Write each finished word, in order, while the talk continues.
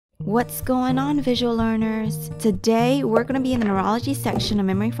What's going on, visual learners? Today, we're going to be in the neurology section of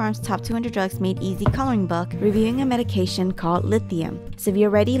Memory Pharm's Top 200 Drugs Made Easy coloring book, reviewing a medication called lithium. So if you're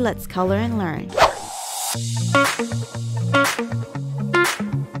ready, let's color and learn.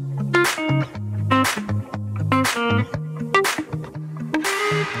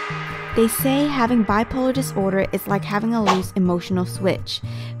 They say having bipolar disorder is like having a loose emotional switch.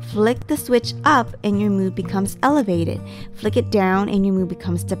 Flick the switch up and your mood becomes elevated. Flick it down and your mood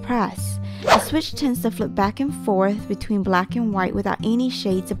becomes depressed. The switch tends to flip back and forth between black and white without any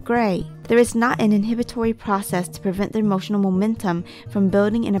shades of gray. There is not an inhibitory process to prevent the emotional momentum from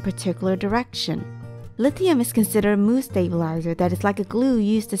building in a particular direction. Lithium is considered a mood stabilizer that is like a glue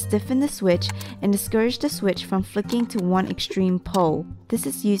used to stiffen the switch and discourage the switch from flicking to one extreme pole. This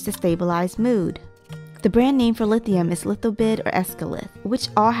is used to stabilize mood. The brand name for lithium is Lithobid or Escalith, which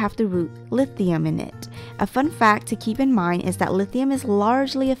all have the root lithium in it. A fun fact to keep in mind is that lithium is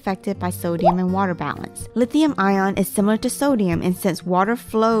largely affected by sodium and water balance. Lithium ion is similar to sodium, and since water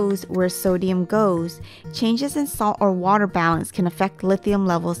flows where sodium goes, changes in salt or water balance can affect lithium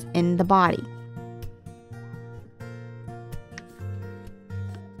levels in the body.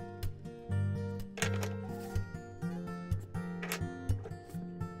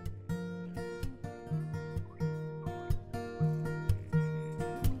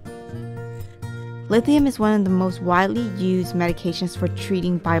 Lithium is one of the most widely used medications for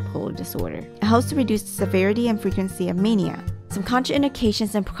treating bipolar disorder. It helps to reduce the severity and frequency of mania. Some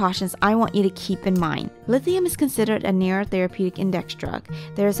contraindications and precautions I want you to keep in mind. Lithium is considered a narrow therapeutic index drug.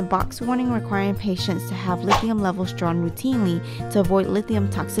 There is a box warning requiring patients to have lithium levels drawn routinely to avoid lithium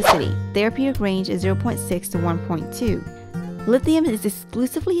toxicity. Therapeutic range is 0.6 to 1.2. Lithium is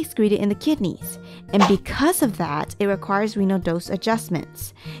exclusively excreted in the kidneys, and because of that, it requires renal dose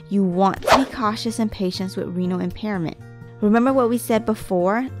adjustments. You want to be cautious in patients with renal impairment. Remember what we said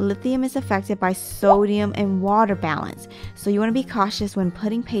before? Lithium is affected by sodium and water balance, so you want to be cautious when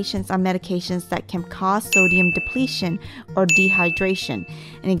putting patients on medications that can cause sodium depletion or dehydration.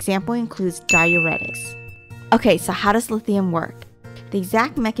 An example includes diuretics. Okay, so how does lithium work? The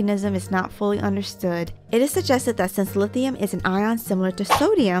exact mechanism is not fully understood. It is suggested that since lithium is an ion similar to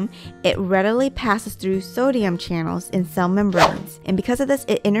sodium, it readily passes through sodium channels in cell membranes. And because of this,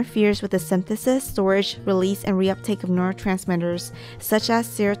 it interferes with the synthesis, storage, release, and reuptake of neurotransmitters such as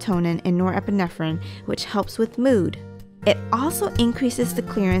serotonin and norepinephrine, which helps with mood. It also increases the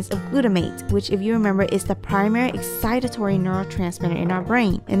clearance of glutamate, which, if you remember, is the primary excitatory neurotransmitter in our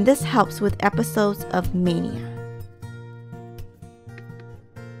brain. And this helps with episodes of mania.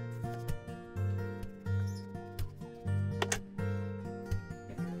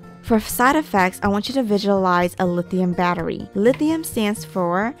 For side effects, I want you to visualize a lithium battery. Lithium stands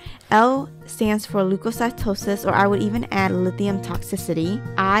for L stands for leukocytosis, or I would even add lithium toxicity.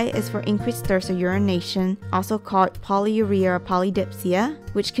 I is for increased thirst or urination, also called polyuria or polydipsia,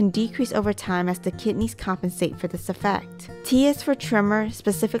 which can decrease over time as the kidneys compensate for this effect. T is for tremor,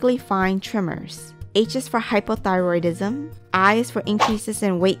 specifically fine tremors. H is for hypothyroidism. I is for increases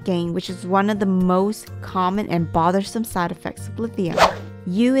in weight gain, which is one of the most common and bothersome side effects of lithium.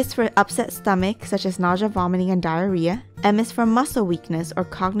 U is for upset stomach, such as nausea, vomiting, and diarrhea. M is for muscle weakness or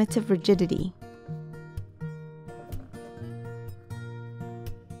cognitive rigidity.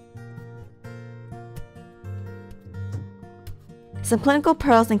 Some clinical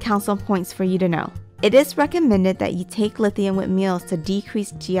pearls and counsel points for you to know. It is recommended that you take lithium with meals to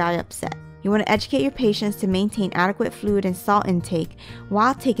decrease GI upset. You want to educate your patients to maintain adequate fluid and salt intake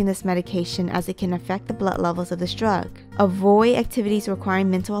while taking this medication, as it can affect the blood levels of this drug. Avoid activities requiring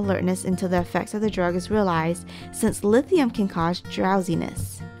mental alertness until the effects of the drug is realized, since lithium can cause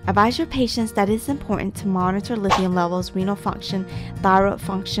drowsiness. Advise your patients that it is important to monitor lithium levels, renal function, thyroid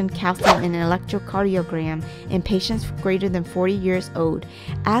function, calcium, and an electrocardiogram in patients greater than 40 years old,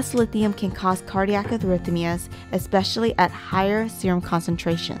 as lithium can cause cardiac arrhythmias, especially at higher serum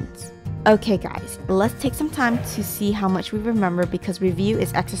concentrations. Okay guys, let's take some time to see how much we remember, because review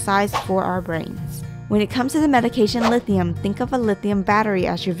is exercise for our brains. When it comes to the medication lithium, think of a lithium battery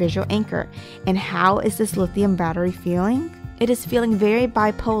as your visual anchor. And how is this lithium battery feeling? It is feeling very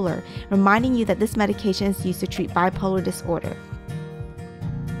bipolar, reminding you that this medication is used to treat bipolar disorder.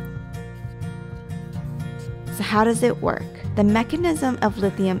 So how does it work? The mechanism of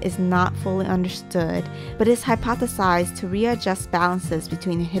lithium is not fully understood, but is hypothesized to readjust balances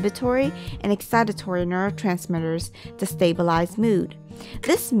between inhibitory and excitatory neurotransmitters to stabilize mood.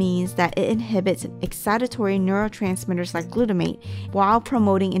 This means that it inhibits excitatory neurotransmitters like glutamate while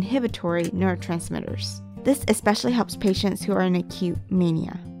promoting inhibitory neurotransmitters. This especially helps patients who are in acute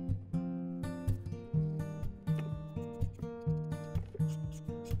mania.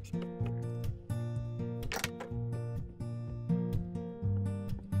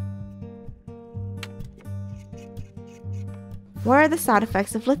 What are the side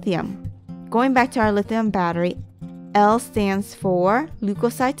effects of lithium? Going back to our lithium battery, L stands for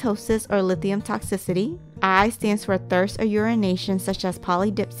leukocytosis or lithium toxicity. I stands for thirst or urination such as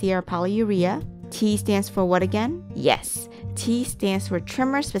polydipsia or polyuria. T stands for what again? Yes, T stands for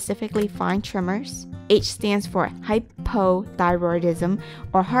tremors, specifically fine tremors. H stands for hypothyroidism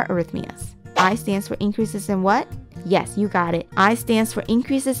or heart arrhythmias. I stands for increases in what? Yes, you got it. I stands for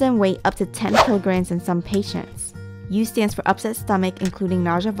increases in weight up to 10 kilograms in some patients. U stands for upset stomach, including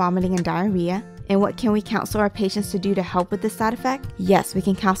nausea, vomiting, and diarrhea. And what can we counsel our patients to do to help with this side effect? Yes, we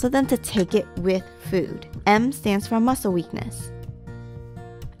can counsel them to take it with food. M stands for muscle weakness.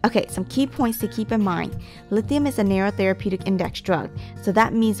 Okay, some key points to keep in mind. Lithium is a narrow therapeutic index drug, so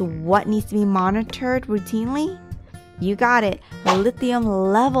that means what needs to be monitored routinely? You got it. Lithium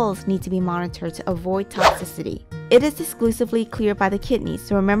levels need to be monitored to avoid toxicity. It is exclusively cleared by the kidneys,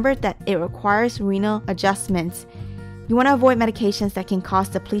 so remember that it requires renal adjustments. You want to avoid medications that can cause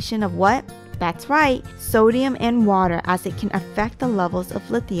depletion of what? That's right, sodium and water, as it can affect the levels of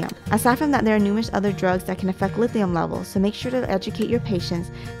lithium. Aside from that, there are numerous other drugs that can affect lithium levels, so make sure to educate your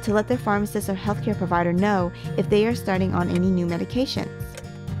patients to let their pharmacist or healthcare provider know if they are starting on any new medications.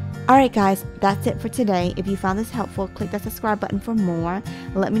 Alright guys, that's it for today. If you found this helpful, click that subscribe button for more.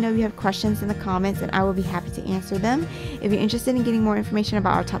 Let me know if you have questions in the comments and I will be happy to answer them. If you're interested in getting more information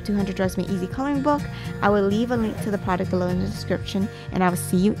about our top 200 drugs made easy coloring book, I will leave a link to the product below in the description, and I will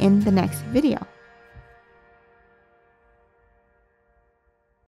see you in the next video.